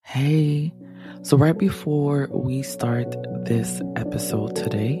Hey, so right before we start this episode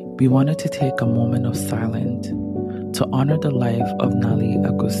today, we wanted to take a moment of silence to honor the life of Nali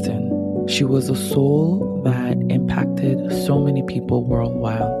Agustin. She was a soul that impacted so many people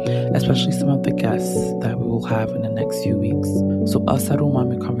worldwide, especially some of the guests that we will have in the next few weeks. So us at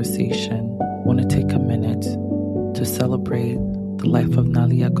Umami Conversation want to take a minute to celebrate the life of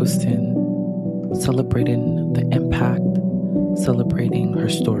Nali Agustin, celebrating the impact, celebrating her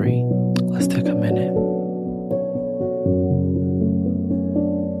story. Let's take a minute.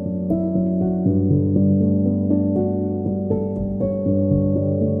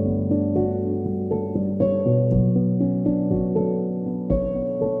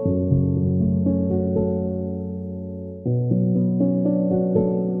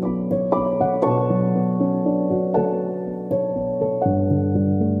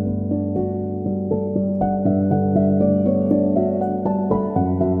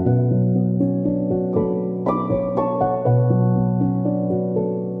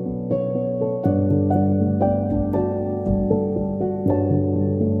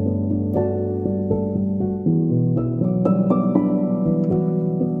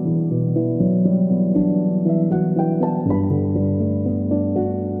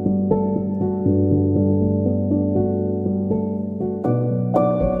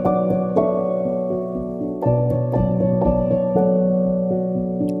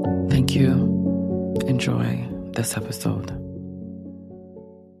 Thank you. Enjoy this episode.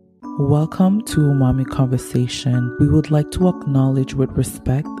 Welcome to Umami Conversation. We would like to acknowledge with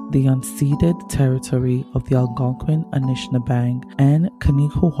respect the unceded territory of the Algonquin, Anishinaabe, and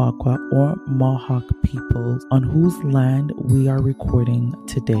Kanien'kehá:ka or Mohawk peoples on whose land we are recording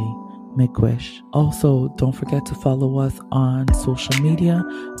today. Miigwech. Also, don't forget to follow us on social media,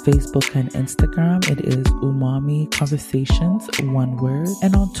 Facebook and Instagram. It is Umami Conversations, one word,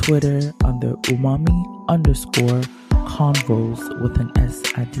 and on Twitter under Umami_convos with an S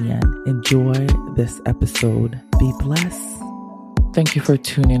at the end. Enjoy this episode. Be blessed. Thank you for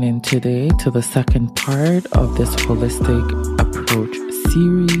tuning in today to the second part of this holistic approach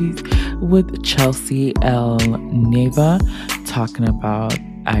series with Chelsea L. Neva talking about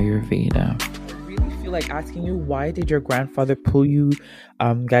Ayurveda. I really feel like asking you, why did your grandfather pull you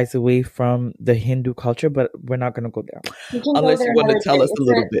guys away from the Hindu culture? But we're not going to go there. Unless you want to tell us a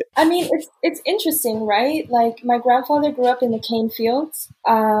little bit. I mean, it's interesting, right? Like, my grandfather grew up in the cane fields,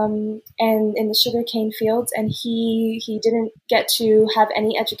 and in the sugar cane fields, and he didn't get to have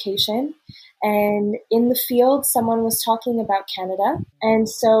any education. And in the field, someone was talking about Canada. And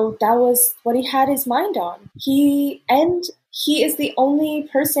so that was what he had his mind on. He is the only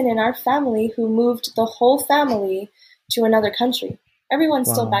person in our family who moved the whole family to another country. Everyone's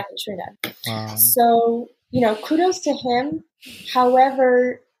still back in Trinidad. Wow. So, kudos to him.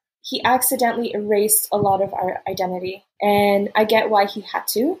 However, he accidentally erased a lot of our identity. And I get why he had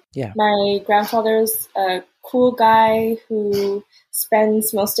to. Yeah. My grandfather's a cool guy who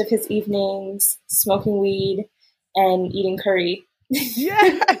spends most of his evenings smoking weed and eating curry.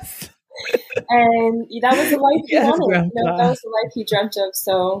 Yes. And that was the life he wanted. Grandpa. That was the life he dreamt of.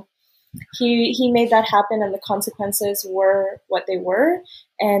 So he made that happen, and the consequences were what they were.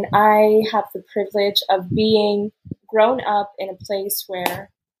 And I have the privilege of being grown up in a place where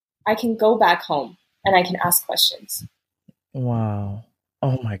I can go back home and I can ask questions. Wow.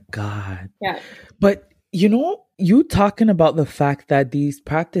 Oh my God. Yeah. But you talking about the fact that these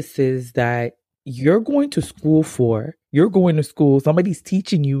practices that you're going to school, somebody's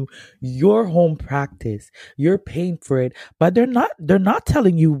teaching you your home practice, you're paying for it, but they're not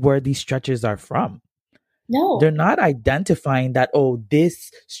telling you where these stretches are from. No. They're not identifying that,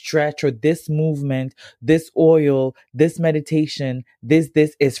 this stretch or this movement, this oil, this meditation, this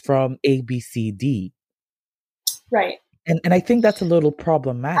is from ABCD. Right. And I think that's a little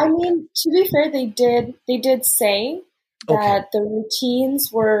problematic. I mean, to be fair, they did say that the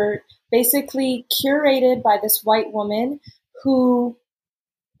routines were basically curated by this white woman who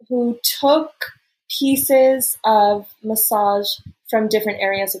took pieces of massage from different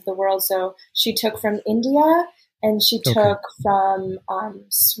areas of the world. So she took from India, and she took from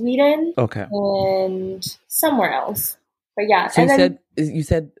Sweden, and somewhere else. But yeah, so you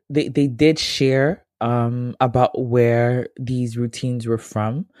said they did share about where these routines were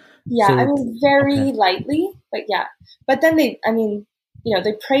from. Yeah, so I mean, very lightly, but yeah. But then they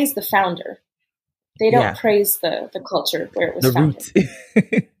praise the founder. They don't praise the culture where it was founded.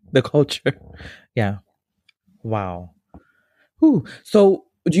 Roots. The culture. Yeah. Wow. Ooh. So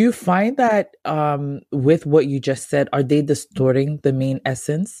do you find that with what you just said, are they distorting the main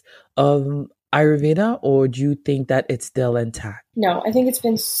essence of Ayurveda, or do you think that it's still intact? No, I think it's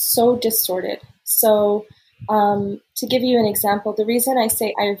been so distorted. So, to give you an example, the reason I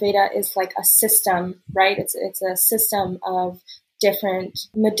say Ayurveda is like a system, right? It's a system of different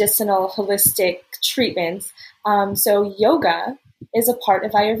medicinal holistic treatments. So yoga is a part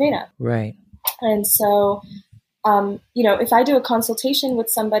of Ayurveda. Right. And so, if I do a consultation with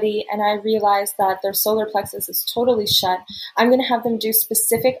somebody and I realize that their solar plexus is totally shut, I'm going to have them do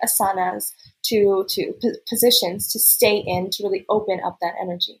specific asanas to positions to stay in to really open up that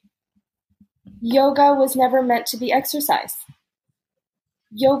energy. Yoga was never meant to be exercise.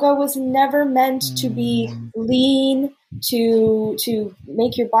 Yoga was never meant to be lean, to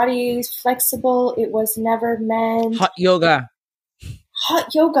make your body flexible. It was never meant. Hot yoga.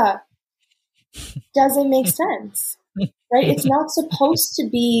 Hot yoga doesn't make sense, right? It's not supposed to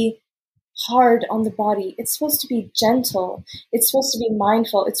be hard on the body. It's supposed to be gentle. It's supposed to be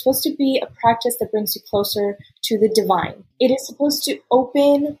mindful. It's supposed to be a practice that brings you closer to the divine. It is supposed to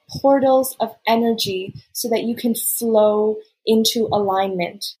open portals of energy so that you can flow into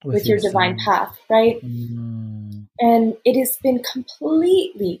alignment with your divine path, right? And it has been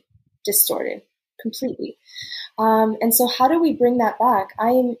completely distorted, completely. And so how do we bring that back?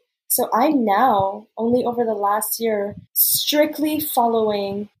 I'm now, only over the last year, strictly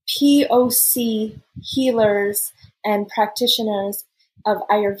following POC healers and practitioners of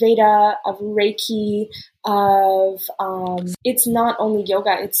Ayurveda, of Reiki, of it's not only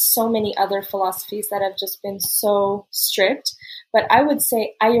yoga, it's so many other philosophies that have just been so stripped. But I would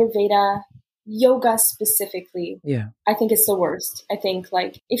say Ayurveda, yoga specifically, I think it's the worst. I think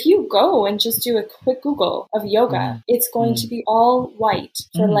like if you go and just do a quick Google of yoga, it's going to be all white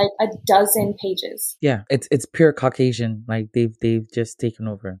for like a dozen pages. Yeah, it's pure Caucasian. Like they've just taken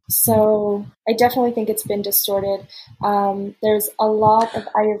over. So I definitely think it's been distorted. There's a lot of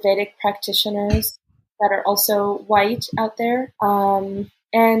Ayurvedic practitioners that are also white out there.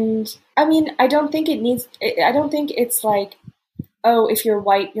 And I mean, I don't think it's like, oh, if you're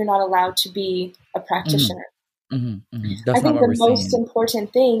white, you're not allowed to be a practitioner. I think the most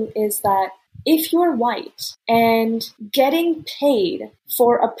important thing is that if you're white and getting paid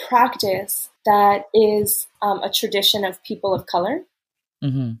for a practice that is a tradition of people of color,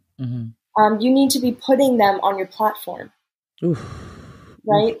 you need to be putting them on your platform,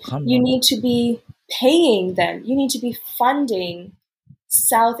 right? You need to be paying them. You need to be funding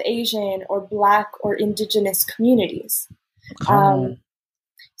South Asian or Black or Indigenous communities.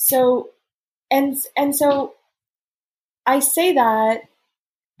 So I say that,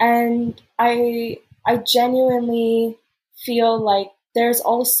 and I genuinely feel like there's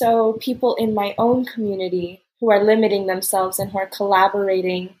also people in my own community who are limiting themselves and who are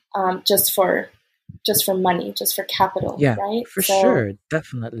collaborating just for money, just for capital, right? For sure,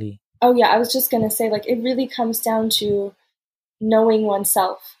 definitely. Oh yeah, I was just gonna say, like, it really comes down to knowing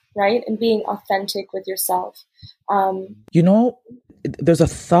oneself, right, and being authentic with yourself. There's a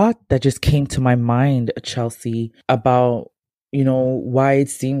thought that just came to my mind, Chelsea, about, why it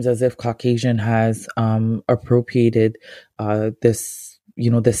seems as if Caucasian has appropriated this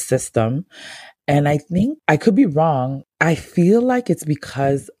system. And I think I could be wrong. I feel like it's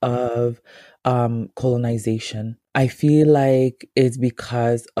because of colonization. I feel like it's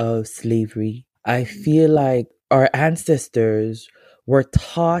because of slavery. I feel like our ancestors were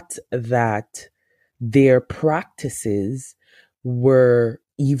taught that their practices were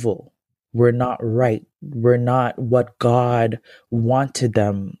evil, were not right, were not what God wanted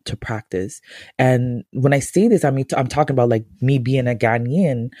them to practice. And when I say this, I mean, I'm talking about like me being a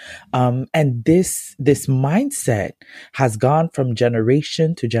Ghanaian, and this mindset has gone from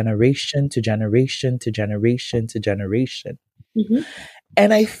generation to generation to generation to generation to generation.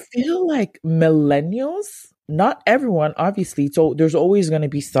 And I feel like millennials, not everyone, obviously. So there's always going to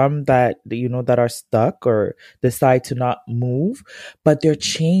be some that, that are stuck or decide to not move, but they're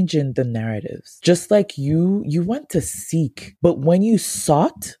changing the narratives. Just like you went to seek, but when you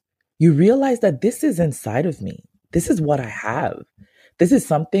sought, you realize that this is inside of me. This is what I have. This is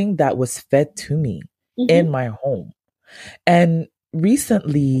something that was fed to me in my home. And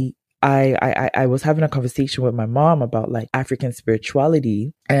recently, I was having a conversation with my mom about like African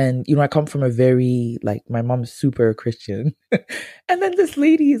spirituality. And, I come from a very, like, my mom's super Christian. And then this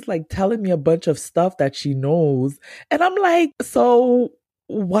lady is like telling me a bunch of stuff that she knows. And I'm like, so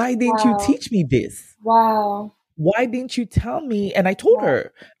why didn't you teach me this? Wow. Why didn't you tell me? And I told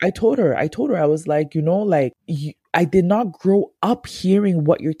her, I was like, I did not grow up hearing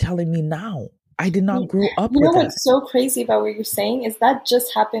what you're telling me now. I did not grow up with that. You know what's so crazy about what you're saying is that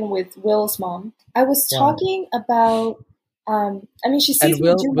just happened with Will's mom. I was talking about I mean, she sees And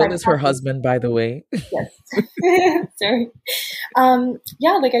me do my Will is her practice. husband, by the way. Yes. Sorry.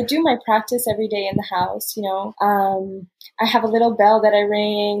 Yeah, like I do my practice every day in the house, you know. I have a little bell that I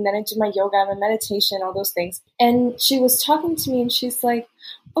ring, then I do my yoga, my meditation, all those things. And she was talking to me and she's like,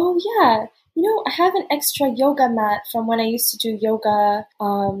 oh yeah, you know, I have an extra yoga mat from when I used to do yoga.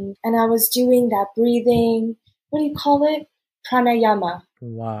 And I was doing that breathing, what do you call it? Pranayama.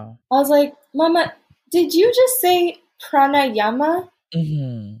 Wow. I was like, Mama, did you just say pranayama?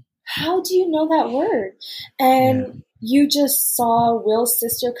 Mm-hmm. How do you know that word? Yeah. And you just saw Will's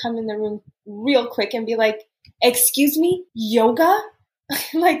sister come in the room real quick and be like, excuse me, yoga?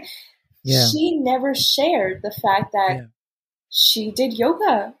 Like, Yeah. she never shared the fact that Yeah. she did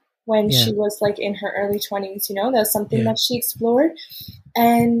yoga when Yeah. she was like in her early 20s, you know, that's something Yeah. that she explored.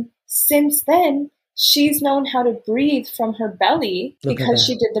 And since then, she's known how to breathe from her belly Look at because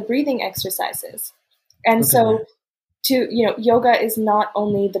she that. did the breathing exercises. And Look at so that. yoga is not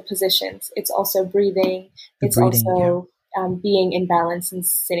only the positions, it's also breathing, The it's breathing. Yeah. also being in balance and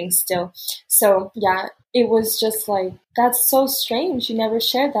sitting still. So yeah, it was just like, that's so strange. You never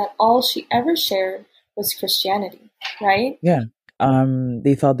shared that. All she ever shared was Christianity, right? Yeah.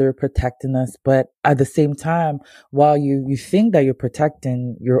 They thought they were protecting us, but at the same time, while you think that you're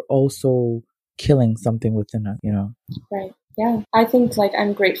protecting, you're also killing something within us, you know? Right. Yeah. I think like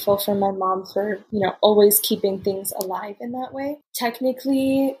I'm grateful for my mom for, always keeping things alive in that way.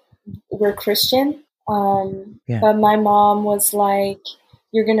 Technically, we're Christian. Yeah. But my mom was like,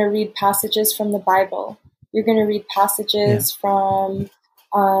 you're going to read passages from the Bible. You're going to read passages from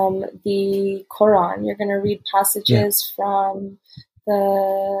the Quran. You're going to read passages from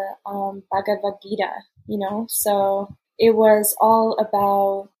the Bhagavad Gita, So it was all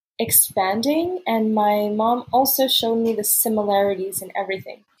about expanding, and my mom also showed me the similarities in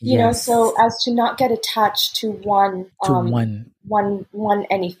everything. So as to not get attached to one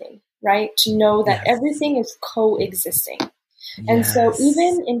anything, right? To know that everything is coexisting. And so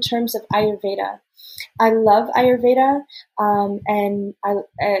even in terms of Ayurveda, I love Ayurveda, and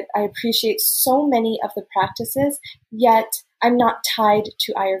I appreciate so many of the practices, yet I'm not tied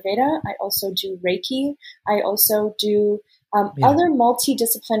to Ayurveda. I also do Reiki. I also do other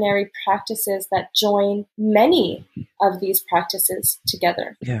multidisciplinary practices that join many of these practices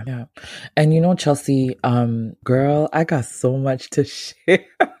together. Yeah. And Chelsea, girl, I got so much to share.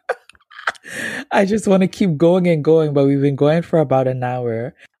 I just want to keep going and going, but we've been going for about an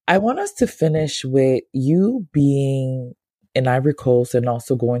hour. I want us to finish with you being in Ivory Coast and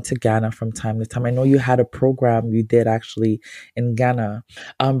also going to Ghana from time to time. I know you had a program you did actually in Ghana,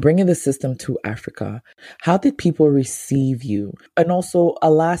 bringing the system to Africa. How did people receive you? And also, a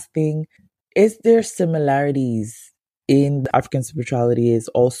last thing, is there similarities in African spirituality is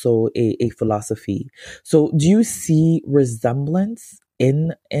also a philosophy? So do you see resemblance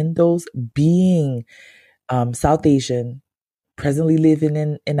in those, being South Asian, presently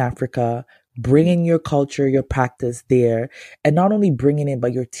living in Africa, bringing your culture, your practice there, and not only bringing it,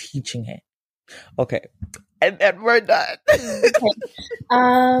 but you're teaching it? Okay. And then we're done. Okay.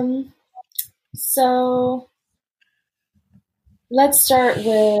 So let's start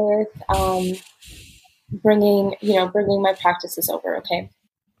with bringing my practices over. Okay.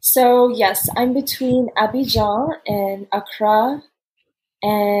 So yes, I'm between Abidjan and Accra,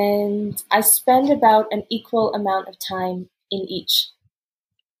 and I spend about an equal amount of time in each.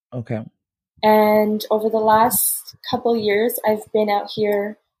 Okay. And over the last couple years, I've been out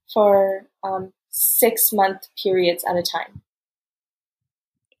here for 6-month periods at a time.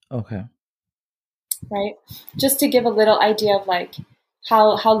 Okay. Right? Just to give a little idea of like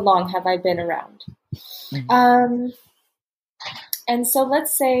how long have I been around. Mm-hmm. And so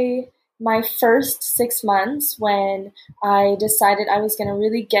let's say my first 6 months, when I decided I was going to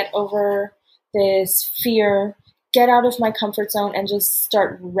really get over this fear, get out of my comfort zone, and just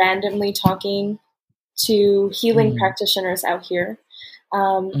start randomly talking to healing practitioners out here.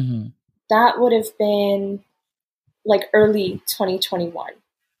 That would have been like early 2021.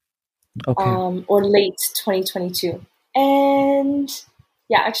 Okay. Or late 2022. And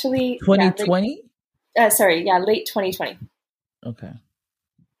yeah, actually 2020? Late 2020. Okay.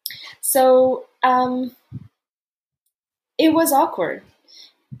 So it was awkward.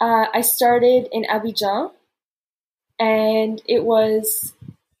 I started in Abidjan, and it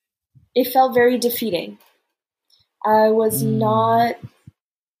felt very defeating. I was not,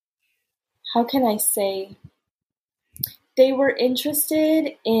 how can I say, they were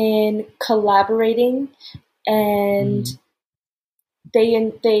interested in collaborating, and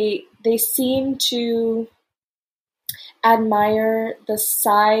they seem to admire the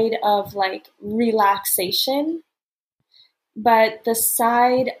side of like relaxation but the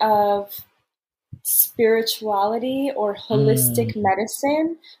side of spirituality or holistic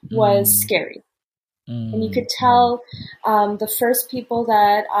medicine was scary. And you could tell the first people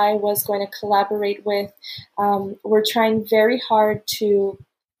that I was going to collaborate with were trying very hard to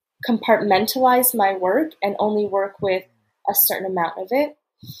compartmentalize my work and only work with a certain amount of it.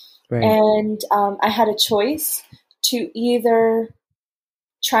 Right. And I had a choice to either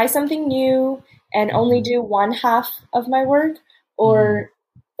try something new and only do one half of my work, or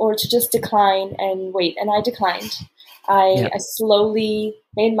to just decline and wait. And I declined. I slowly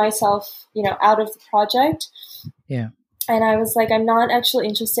made myself, out of the project. Yeah. And I was like, I'm not actually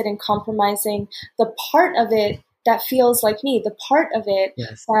interested in compromising the part of it that feels like me, the part of it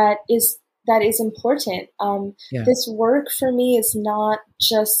that is important. This work for me is not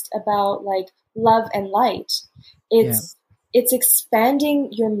just about like love and light. It's expanding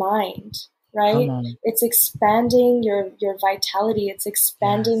your mind, right? It's expanding your vitality. It's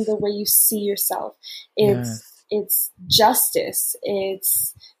expanding the way you see yourself. It's justice.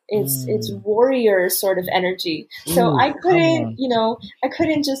 It's warrior sort of energy. So I couldn't, I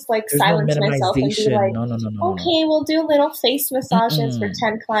couldn't just like silence myself and be like, okay, we'll do little face massages for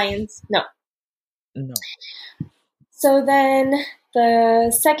 10 clients. No. So then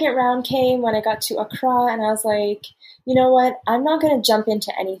the second round came when I got to Accra, and I was like, you know what? I'm not going to jump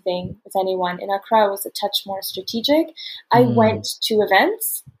into anything with anyone. In Accra, it was a touch more strategic. I went to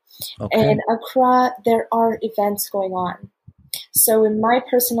events. And in Accra, there are events going on. So in my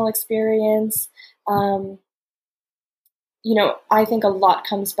personal experience, I think a lot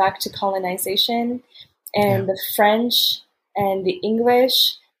comes back to colonization and the French and the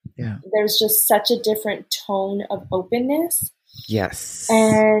English. Yeah. There's just such a different tone of openness. Yes.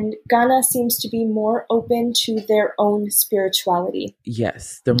 And Ghana seems to be more open to their own spirituality.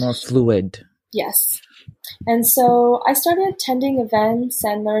 Yes, they're more fluid. Yes. And so I started attending events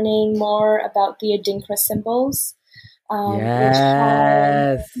and learning more about the Adinkra symbols.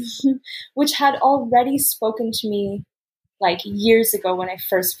 Which had already spoken to me like years ago when I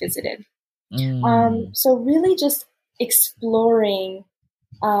first visited. So really just exploring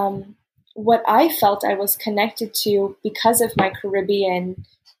what I felt I was connected to because of my Caribbean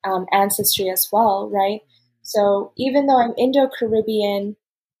ancestry as well, right? So even though I'm Indo-Caribbean,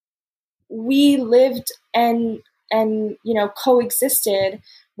 we lived and coexisted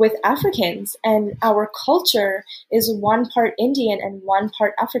with Africans, and our culture is one part Indian and one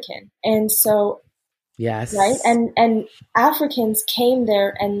part African. And so, right. And Africans came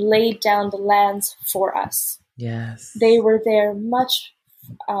there and laid down the lands for us. Yes. They were there much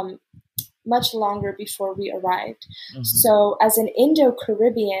longer before we arrived. So as an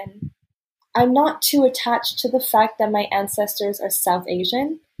Indo-Caribbean, I'm not too attached to the fact that my ancestors are South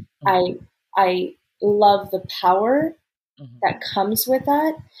Asian. I love the power that comes with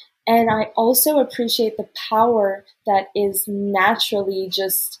that. And I also appreciate the power that is naturally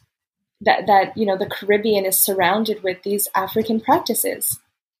just that the Caribbean is surrounded with these African practices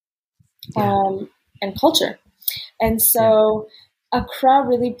and culture. And so Accra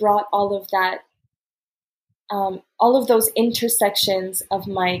really brought all of that, all of those intersections of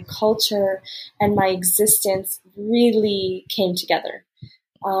my culture and my existence really came together.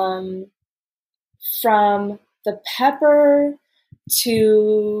 From the pepper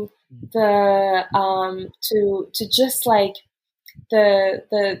to the to just like the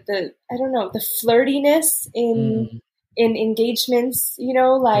I don't know, the flirtiness in engagements,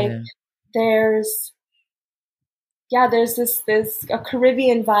 there's this a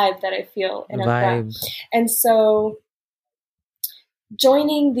Caribbean vibe that I feel in Accra. And so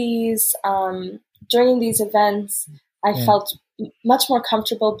joining these events, I felt much more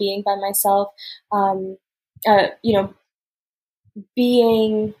comfortable being by myself,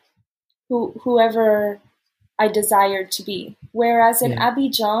 being whoever I desired to be. Whereas in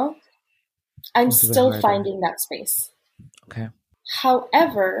Abidjan, I'm still finding that space. Okay.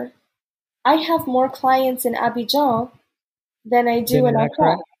 However, I have more clients in Abidjan than I do in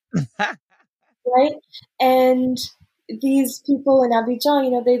Accra. Right? And these people in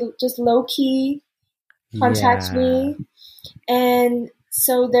Abidjan, they just low-key contact me. And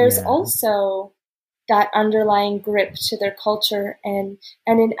so there's also that underlying grip to their culture. And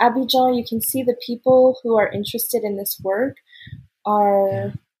in Abidjan, you can see the people who are interested in this work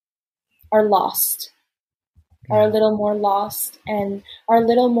are lost, are a little more lost, and are a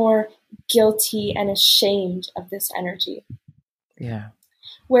little more guilty and ashamed of this energy. Yeah.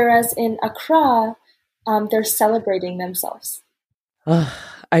 Whereas in Accra, they're celebrating themselves.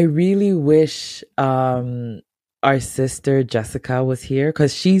 I really wish our sister Jessica was here,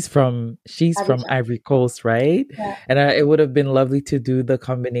 because she's from Abidjan. Ivory Coast, right? Yeah, And it would have been lovely to do the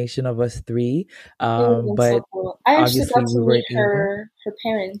combination of us three, it would have been so but cool. I actually obviously got to we meet weren't able. her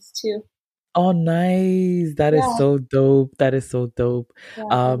parents too. Oh, nice. That is Yeah, so dope. That is so dope. yeah,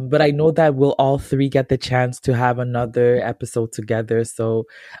 it was But I know lovely. that we'll all three get the chance to have another episode together. So,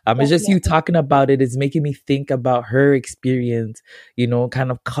 it's just you Definitely. talking about it is making me think about her experience, kind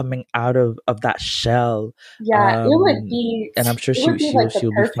of coming out of that shell. Yeah, Um, and I'm sure it would be like the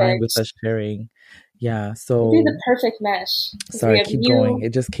she'll be fine with perfect, us sharing. Yeah. it'd be So the perfect mesh because we sorry, have keep going. you,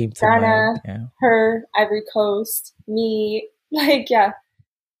 It just came to mind. Ghana, Yeah. her, Ivory Coast, me. Like, yeah,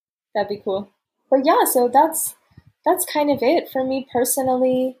 that'd be cool. But yeah, so that's kind of it for me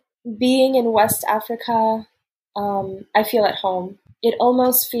personally. Being in West Africa, I feel at home. It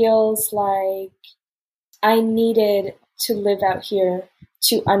almost feels like I needed to live out here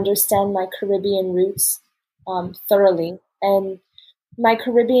to understand my Caribbean roots thoroughly. And my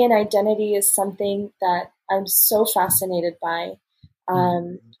Caribbean identity is something that I'm so fascinated by.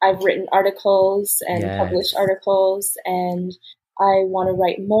 Mhm. I've written articles and published Yes. articles, and I want to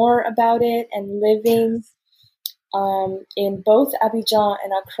write more about it. And living Yes. in both Abidjan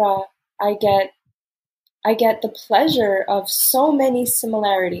and Accra, I get I get the pleasure of so many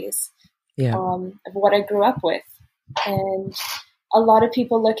similarities Yeah. of what I grew up with. And a lot of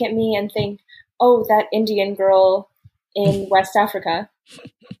people look at me and think, oh, that Indian girl in West Africa.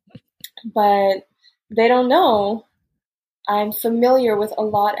 But they don't know I'm familiar with a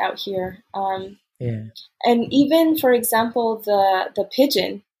lot out here. Yeah. And even, for example, the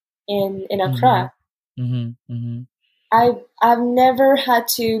pigeon in Mm-hmm. Accra, Mm-hmm. Mm-hmm. I've never had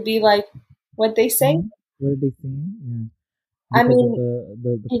to be like what they say. Hmm. What are they saying? Yeah, I because of mean,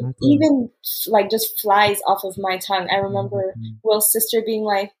 the it patois. even like just flies off of my tongue. I remember Mhm. Will's sister being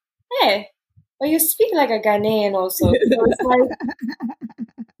like, "Hey, well, you speak like a Ghanaian also." So it's like,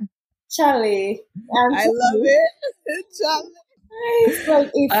 Charlie, I'm I love sorry. it. Charlie. It's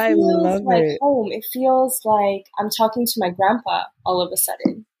like it I feels love like it. home. It feels like I'm talking to my grandpa all of a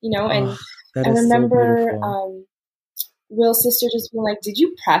sudden, you know. Oh, And that I is so remember beautiful. Will's sister just being like, "Did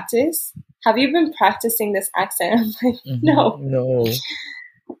you practice? Have you been practicing this accent?" I'm like, "No, No,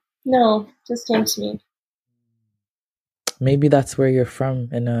 no, just came to me." maybe that's where you're from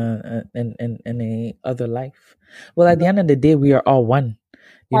in in a other life. Well, at the end of the day, we are all one.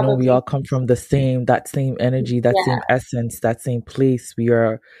 We Probably, all come from that same energy, that yeah, same essence, that same place. We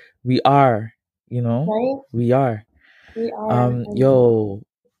are. You know, right. we are. We are, and Yo,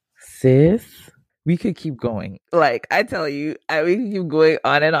 sis, we could keep going. Like I tell you, we can keep going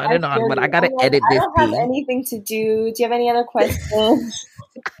on and on I and on, feel but I you. I'm gotta like, edit I this don't have thing. anything to do. Do you have any other questions?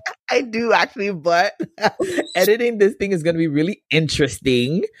 I do actually, but editing this thing is gonna be really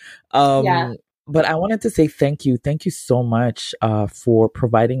interesting. Um, Yeah. but I wanted to say thank you. Thank you so much for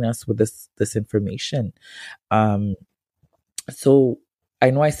providing us with this information. Um, so I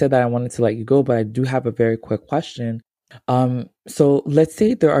know I said that I wanted to let you go, but I do have a very quick question. So let's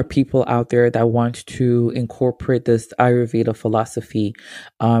say there are people out there that want to incorporate this Ayurveda philosophy.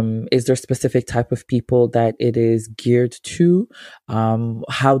 Is there a specific type of people that it is geared to?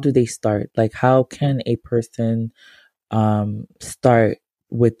 How do they start? Like, how can a person start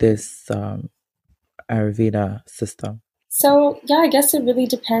with this Ayurveda system? So, yeah, I guess it really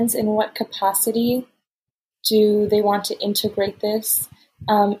depends in what capacity do they want to integrate this.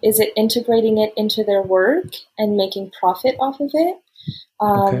 Is it integrating it into their work and making profit off of it?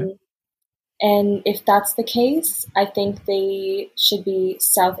 Okay. Um, and if that's the case, I think they should be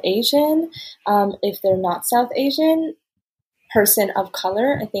South Asian. If they're not South Asian, person of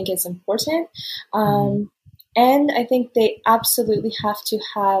color, I think is important. Mm-hmm. And I think they absolutely have to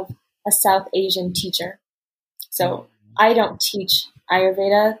have a South Asian teacher. So I don't teach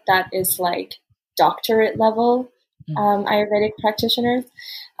Ayurveda. That is like doctorate level Ayurvedic practitioners.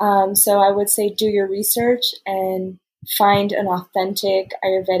 So I would say do your research and find an authentic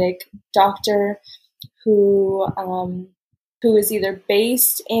Ayurvedic doctor who who is either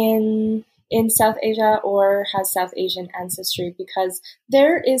based in South Asia or has South Asian ancestry, because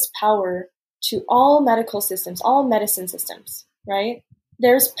there is power to all medical systems, all medicine systems, right?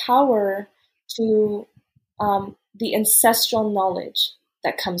 There's power to the ancestral knowledge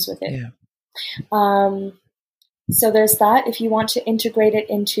that comes with it. Yeah. Um, so there's that. If you want to integrate it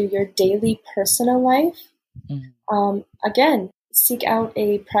into your daily personal life, again, seek out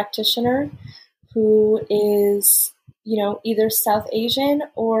a practitioner who is, either South Asian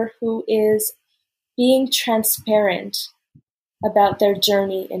or who is being transparent about their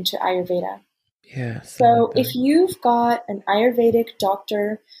journey into Ayurveda. Yes, I like So that. if you've got an Ayurvedic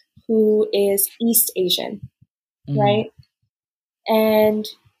doctor who is East Asian, right? And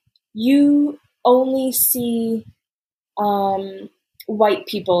you only see white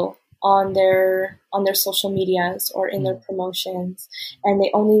people on their social medias or in their promotions, and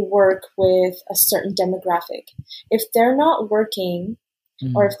they only work with a certain demographic. If they're not working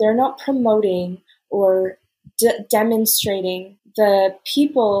or if they're not promoting or demonstrating the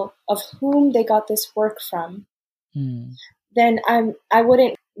people of whom they got this work from, then I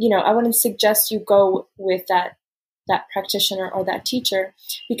wouldn't suggest you go with that practitioner or that teacher,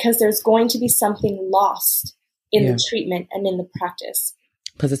 because there's going to be something lost in the treatment and in the practice.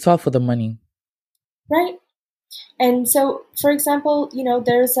 Because it's all for the money. Right. And so, for example,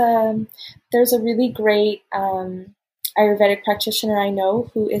 there's a really great Ayurvedic practitioner I know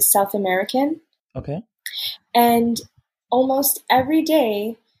who is South American. Okay. And almost every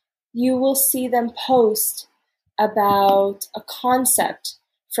day you will see them post about a concept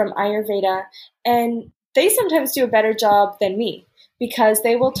from Ayurveda, and they sometimes do a better job than me, because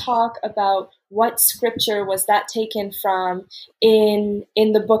they will talk about what scripture was that taken from in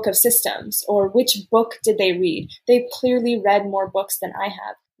the book of systems, or which book did they read. They've clearly read more books than I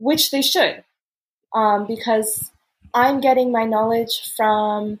have, which they should, because I'm getting my knowledge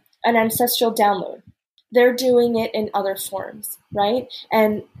from an ancestral download. They're doing it in other forms, right?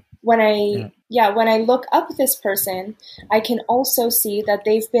 And when I look up this person, I can also see that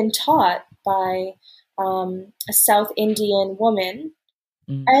they've been taught by a South Indian woman,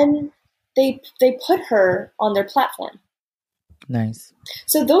 and they put her on their platform. Nice.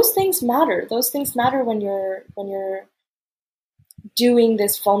 So those things matter. Those things matter when you're doing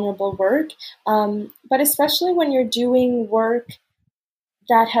this vulnerable work, but especially when you're doing work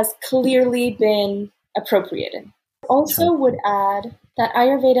that has clearly been appropriated. Also would add that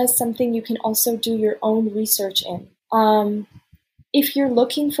Ayurveda is something you can also do your own research in. If you're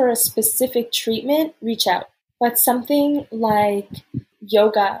looking for a specific treatment, reach out. But something like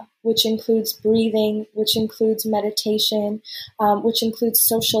yoga, which includes breathing, which includes meditation, which includes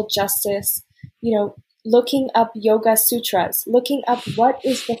social justice, looking up yoga sutras, looking up what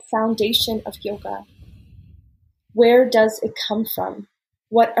is the foundation of yoga. Where does it come from?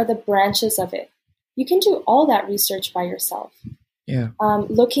 What are the branches of it? You can do all that research by yourself. Yeah.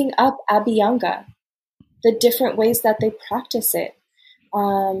 Looking up Abhyanga, the different ways that they practice it.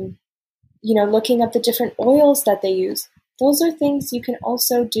 Looking up the different oils that they use. Those are things you can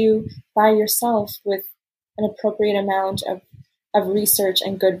also do by yourself with an appropriate amount of research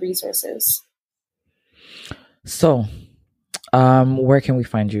and good resources. So, where can we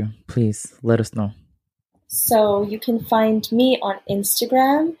find you? Please let us know. So you can find me on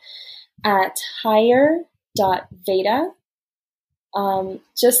Instagram at higher.veda.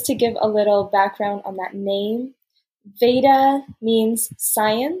 Just to give a little background on that name, Veda means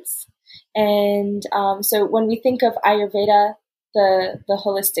science. And so when we think of Ayurveda, the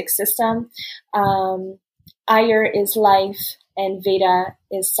holistic system, Ayur is life and Veda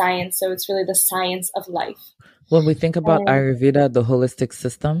is science. So it's really the science of life. When we think about Ayurveda, the holistic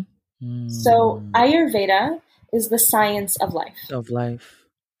system. So Ayurveda is the science of life.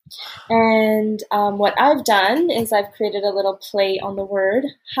 And what I've done is I've created a little play on the word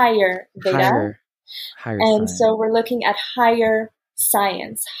higher Veda. Higher and science. So we're looking at higher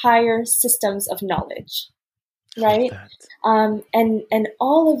science, higher systems of knowledge, right? And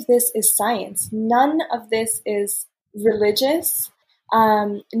all of this is science. None of this is religious.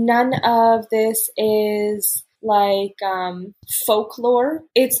 None of this is like folklore.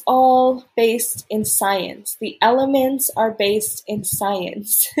 It's all based in science. The elements are based in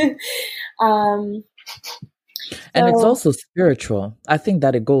science. And it's also spiritual. I think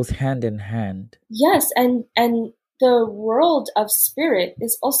that it goes hand in hand. Yes, and the world of spirit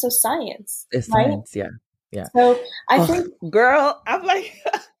is also science. It's right? science, yeah. So I think, girl, I'm like,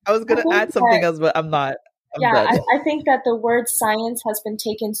 I was gonna add something else, but I'm not. I think that the word science has been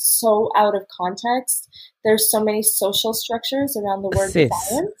taken so out of context. There's so many social structures around the word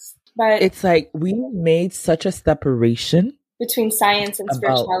science, but it's like we made such a separation between science and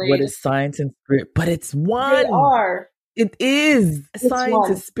spirituality. What is science and spirit? But it's one. They are. It is. Science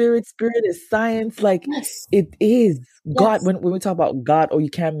is spirit. Spirit is science. Like it is. God. When we talk about God, you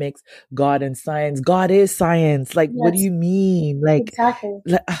can't mix God and science. God is science. Like, what do you mean? Like, exactly.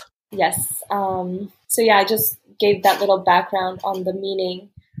 Yes. So I just gave that little background on the meaning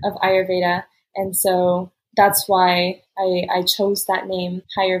of Ayurveda. And so that's why I chose that name,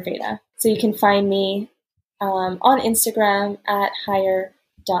 Ayurveda. So you can find me on Instagram at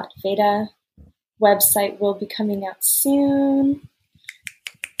higher.veda. Website will be coming out soon.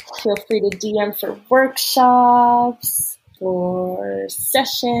 Feel free to DM for workshops. for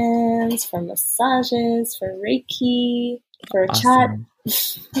sessions, for massages, for Reiki, for a Awesome.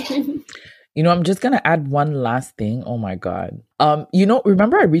 chat. I'm just gonna add one last thing. Oh my God.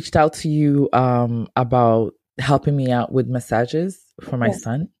 Remember I reached out to you about helping me out with massages for my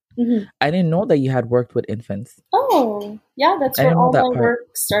son? Mm-hmm. I didn't know that you had worked with infants. Oh, yeah, that's where all my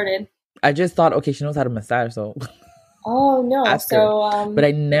work started. I just thought, okay, she knows how to massage, so oh no. ask her. But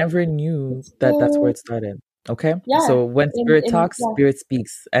I never knew that that's where it started. Okay. Yeah. So when spirit talks, spirit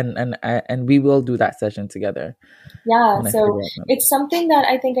speaks, and we will do that session together. Yeah. So it's something that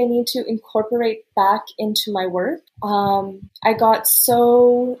I think I need to incorporate back into my work. I got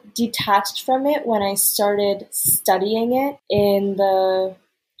so detached from it when I started studying it in the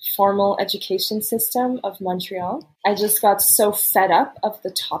formal education system of Montreal. I just got so fed up of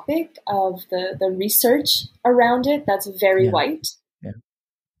the topic, of the research around it that's very white.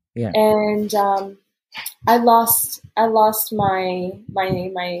 Yeah. And I lost my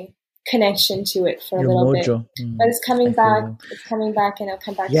connection to it for a little bit. But it's coming back. It's coming back, and it'll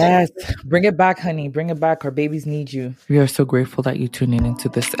come back. Yes. Bring it back, honey. Bring it back. Our babies need you. We are so grateful that you tuned in into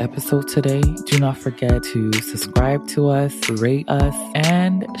this episode today. Do not forget to subscribe to us, rate us,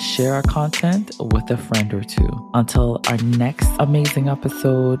 and share our content with a friend or two. Until our next amazing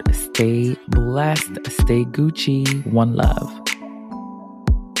episode, stay blessed, stay Gucci. One love.